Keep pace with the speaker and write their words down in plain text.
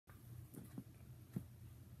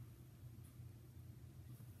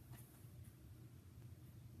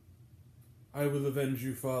I will avenge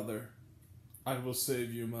you, father. I will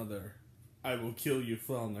save you, mother. I will kill you,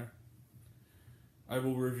 Fellner. I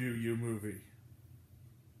will review your movie.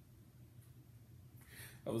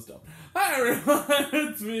 That was dumb. Hi, everyone.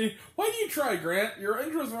 It's me. Why do you try, Grant? Your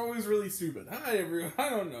intros are always really stupid. Hi, everyone. I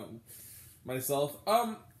don't know myself.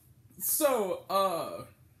 Hi,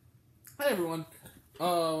 everyone.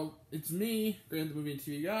 It's me, Grant, the movie and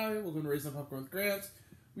TV guy. Welcome to Raising Popcorn with Grant.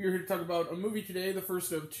 We are here to talk about a movie today, the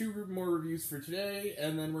first of two more reviews for today,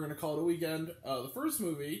 and then we're going to call it a weekend. The first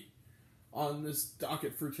movie on this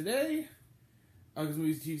docket for today, because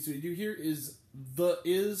movies and TV we do here, is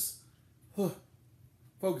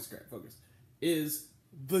focus, Grant, focus, is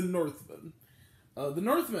The Northman. The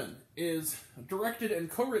Northman is directed and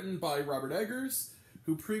co-written by Robert Eggers,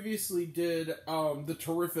 who previously did the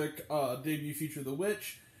terrific debut feature The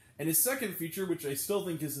Witch, and his second feature, which I still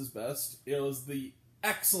think is his best, is the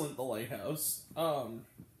excellent The Lighthouse. And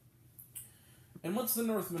what's The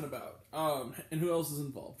Northman about? And who else is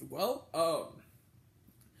involved? Well,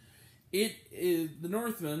 The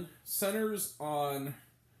Northman centers on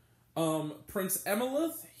Prince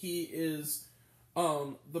Emelith. He is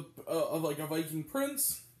of like a Viking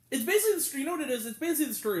prince. It's basically you know what it is? It's basically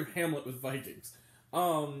the story of Hamlet with Vikings.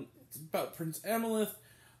 It's about Prince Emelith.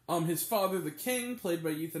 His father, the king, played by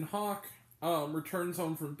Ethan Hawke, returns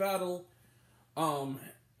home from battle.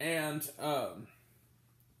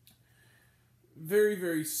 Very,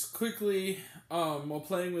 very quickly, while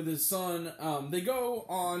playing with his son, they go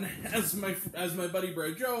on, as my buddy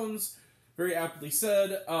Brad Jones very aptly said,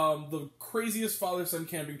 the craziest father-son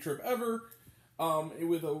camping trip ever,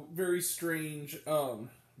 with a very strange,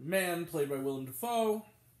 man played by Willem Dafoe,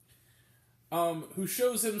 who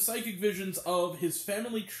shows him psychic visions of his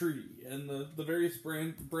family tree and the various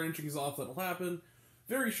branchings off that'll happen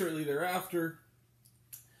very shortly thereafter.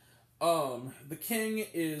 The king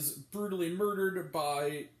is brutally murdered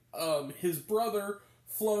by his brother,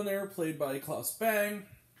 Flonair, played by Klaus Bang.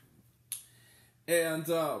 And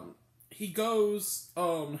he goes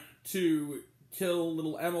to kill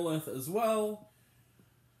little Emelith as well.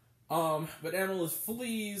 But Emelith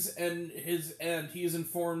flees, and he is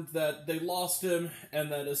informed that they lost him,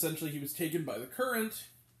 and that essentially he was taken by the current.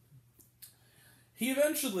 He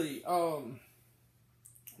eventually,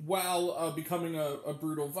 while becoming a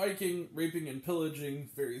brutal Viking, raping and pillaging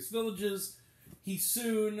various villages, he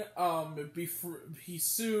soon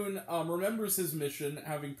remembers his mission,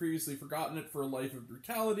 having previously forgotten it for a life of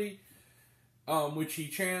brutality, which he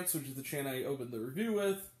chants, which is the chant I opened the review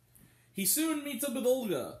with. He soon meets up with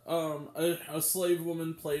Olga, a slave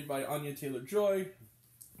woman played by Anya Taylor-Joy.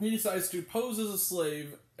 He decides to pose as a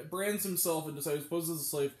slave, brands himself, and decides to pose as a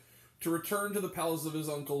slave to return to the palace of his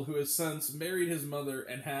uncle, who has since married his mother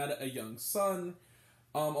and had a young son,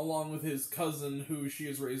 along with his cousin, who she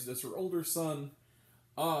has raised as her older son.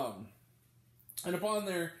 And upon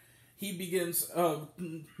there, he begins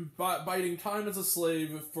biding time as a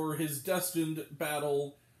slave for his destined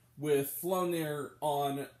battle with Flonair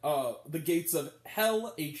on the gates of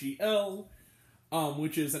Hell, H-E-L,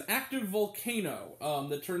 which is an active volcano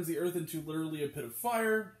that turns the earth into literally a pit of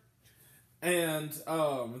fire. And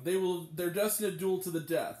they're destined to duel to the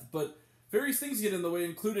death, but various things get in the way,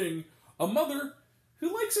 including a mother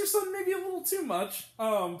who likes her son maybe a little too much,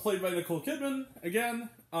 played by Nicole Kidman, again,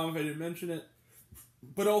 if I didn't mention it,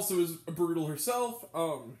 but also is brutal herself.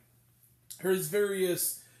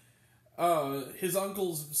 His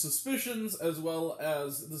uncle's suspicions, as well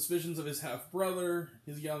as the suspicions of his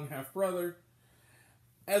his young half-brother,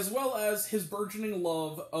 as well as his burgeoning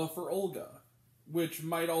love for Olga, which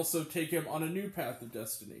might also take him on a new path of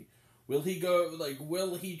destiny. Will he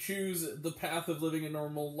choose the path of living a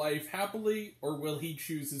normal life happily, or will he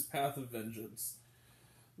choose his path of vengeance?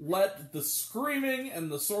 Let the screaming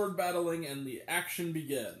and the sword battling and the action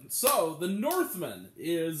begin. So, The Northman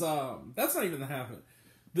is, that's not even the half of it.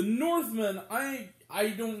 The Northman, I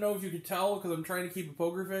don't know if you could tell, because I'm trying to keep a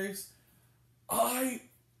poker face. I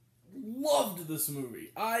loved this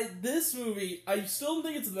movie. I still don't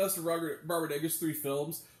think it's the best of Robert Eggers' three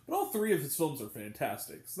films, but all three of his films are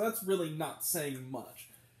fantastic, so that's really not saying much.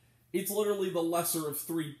 It's literally the lesser of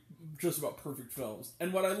three just about perfect films.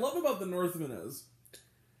 And what I love about The Northman is,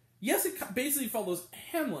 yes, it basically follows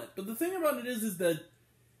Hamlet, but the thing about it is that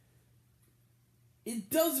it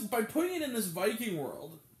does, by putting it in this Viking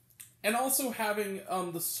world, and also having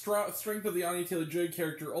the strength of the Anya Taylor-Joy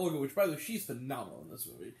character, Olga, which, by the way, she's phenomenal in this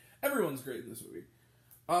movie. Everyone's great in this movie.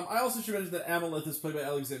 I also should mention that Amalith is played by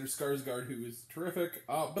Alexander Skarsgard, who is terrific.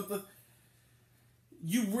 But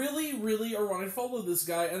you really, really are wanting to follow this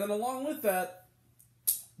guy, and then along with that,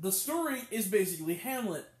 the story is basically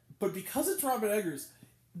Hamlet, but because it's Robert Eggers,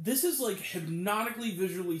 this is, like, hypnotically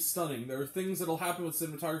visually stunning. There are things that'll happen with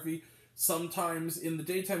cinematography. Sometimes in the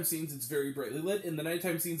daytime scenes it's very brightly lit. In the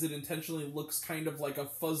nighttime scenes it intentionally looks kind of like a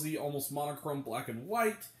fuzzy, almost monochrome black and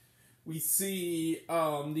white. We see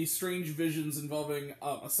these strange visions involving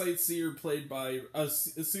a sightseer played by... a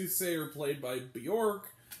soothsayer played by Bjork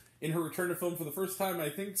in her return to film for the first time, I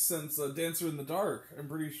think, since Dancer in the Dark, I'm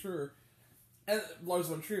pretty sure. And Lars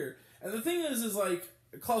von Trier. And the thing is like,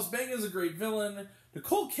 Klaus Bang is a great villain.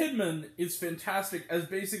 Nicole Kidman is fantastic as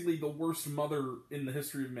basically the worst mother in the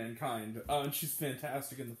history of mankind. And she's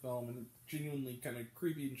fantastic in the film and genuinely kind of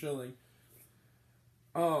creepy and chilling.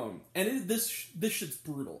 This shit's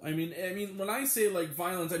brutal. I mean, when I say, like,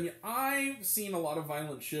 violence, I mean, I've seen a lot of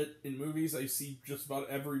violent shit in movies. I see just about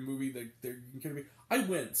every movie that there can be. I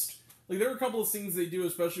winced. Like, there are a couple of things they do,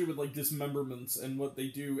 especially with, like, dismemberments and what they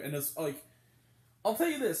do, and it's, like, I'll tell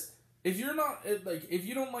you this. If you're not, like, if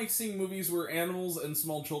you don't like seeing movies where animals and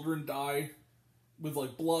small children die with,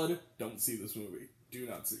 like, blood, don't see this movie. Do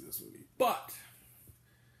not see this movie. But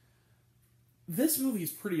this movie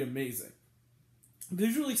is pretty amazing.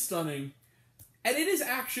 Visually stunning. And it is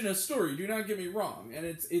action as story, do not get me wrong. And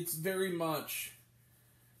it's very much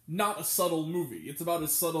not a subtle movie. It's about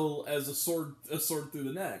as subtle as a sword through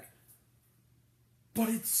the neck. But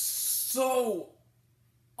it's so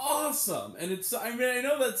awesome. And it's, I mean, I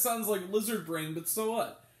know that sounds like lizard brain, but so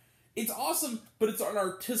what? It's awesome, but it's an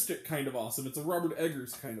artistic kind of awesome. It's a Robert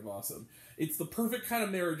Eggers kind of awesome. It's the perfect kind of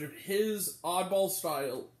marriage of his oddball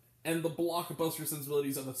style and the blockbuster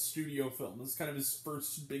sensibilities of a studio film. This is kind of his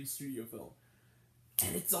first big studio film.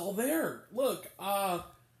 And it's all there. Look, I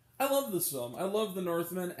love this film. I love The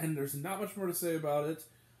Northman, and there's not much more to say about it.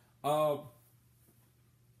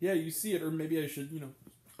 Yeah, you see it, or maybe I should,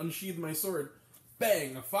 unsheath my sword.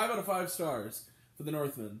 Bang! 5 out of 5 stars for The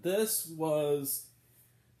Northman. This was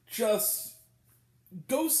just...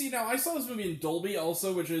 Go see now. I saw this movie in Dolby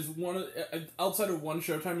also, which is outside of one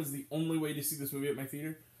showtime, is the only way to see this movie at my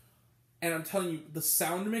theater. And I'm telling you, the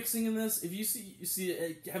sound mixing in this, if you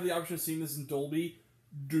have the option of seeing this in Dolby,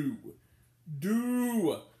 do.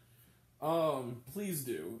 Please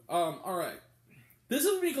do. Alright. This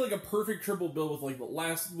would make, like, a perfect triple bill with, like, the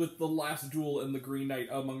last duel and the Green Knight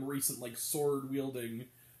among recent, like, sword-wielding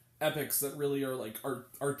epics that really are, like,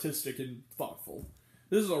 artistic and thoughtful.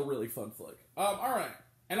 This is a really fun flick. Alright.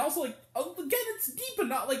 And also, like, again, it's deep and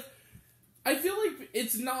not, like, I feel like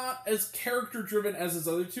it's not as character-driven as his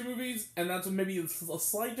other two movies, and that's maybe a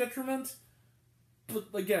slight detriment. But,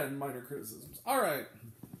 again, minor criticisms. Alright.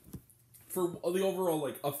 For the overall,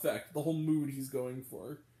 like, effect, the whole mood he's going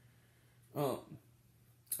for.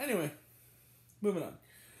 Anyway. Moving on.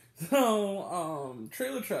 So,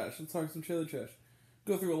 trailer trash. Let's talk some trailer trash.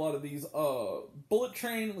 Go through a lot of these. Bullet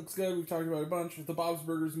Train looks good. We've talked about it a bunch. The Bob's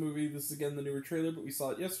Burgers movie. This is, again, the newer trailer, but we saw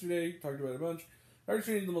it yesterday. Talked about it a bunch. Doctor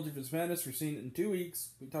Strange in the Multiverse of Madness, we're seeing it in 2 weeks.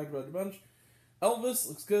 We talked about it a bunch. Elvis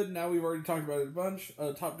looks good. Now we've already talked about it a bunch.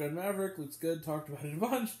 Top Gun Maverick looks good. Talked about it a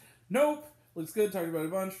bunch. Nope looks good. Talked about it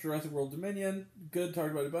a bunch. Jurassic World Dominion, good.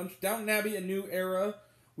 Talked about it a bunch. Downton Abbey, A New Era.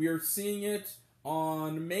 We are seeing it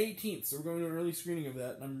on May 18th, so we're going to an early screening of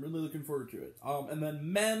that, and I'm really looking forward to it. And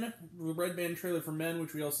then Men, the Red Band trailer for Men,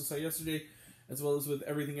 which we also saw yesterday, as well as with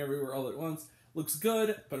Everything Everywhere All at Once, looks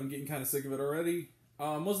good, but I'm getting kind of sick of it already.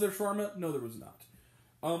 Was there shawarma? No, there was not.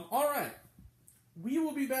 Alright. We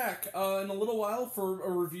will be back in a little while for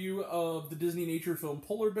a review of the Disney nature film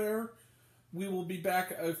Polar Bear. We will be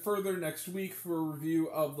back further next week for a review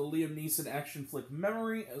of the Liam Neeson action flick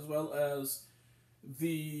Memory, as well as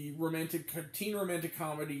the teen romantic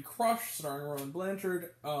comedy Crush, starring Rowan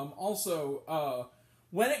Blanchard. Also,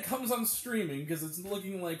 when it comes on streaming, because it's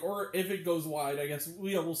looking like, or if it goes wide, I guess,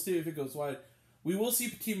 we'll see if it goes wide, we will see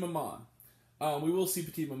Petit Maman.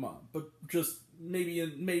 But just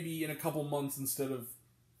maybe in a couple months instead of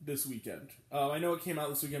this weekend. I know it came out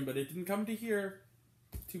this weekend, but it didn't come to here.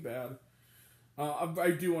 Too bad.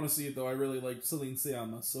 I do want to see it, though. I really like Celine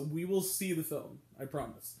Sciamma, so we will see the film. I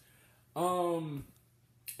promise. And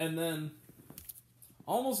then,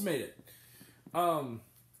 almost made it. For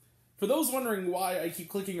those wondering why I keep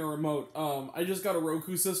clicking a remote, I just got a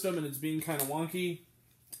Roku system and it's being kind of wonky.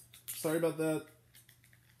 Sorry about that.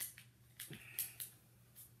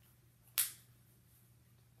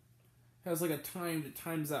 Has like a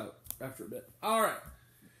times out after a bit. Alright.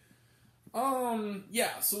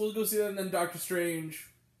 Yeah, so we'll go see that, and then Doctor Strange,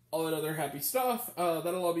 all that other happy stuff.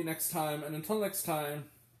 That'll all be next time, and until next time,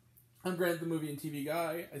 I'm Grant, the movie and TV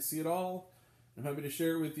guy. I see it all. I'm happy to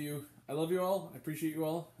share it with you. I love you all. I appreciate you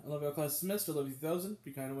all. I love you all. Class dismissed. I love you 1,000.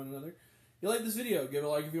 Be kind to one another. If you like this video, give it a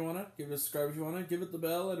like if you want to. Give it a subscribe if you want to. Give it the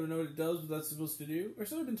bell. I don't know what it does, but that's supposed to do. Or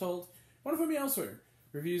so I've been told. Want to find me elsewhere?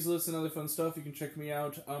 reviews, lists, and other fun stuff. You can check me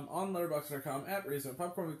out on letterboxd.com at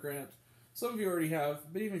 @raisinpopcorn with Grant. Some of you already have,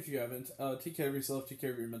 but even if you haven't, take care of yourself, take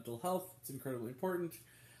care of your mental health. It's incredibly important.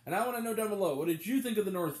 And I want to know down below, what did you think of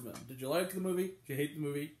The Northman? Did you like the movie? Did you hate the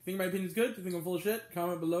movie? Think my opinion's good? Do you think I'm full of shit?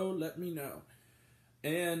 Comment below, let me know.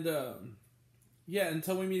 And, yeah,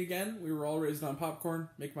 until we meet again, we were all raised on popcorn.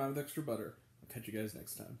 Make mine with extra butter. I'll catch you guys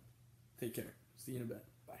next time. Take care. See you in a bit.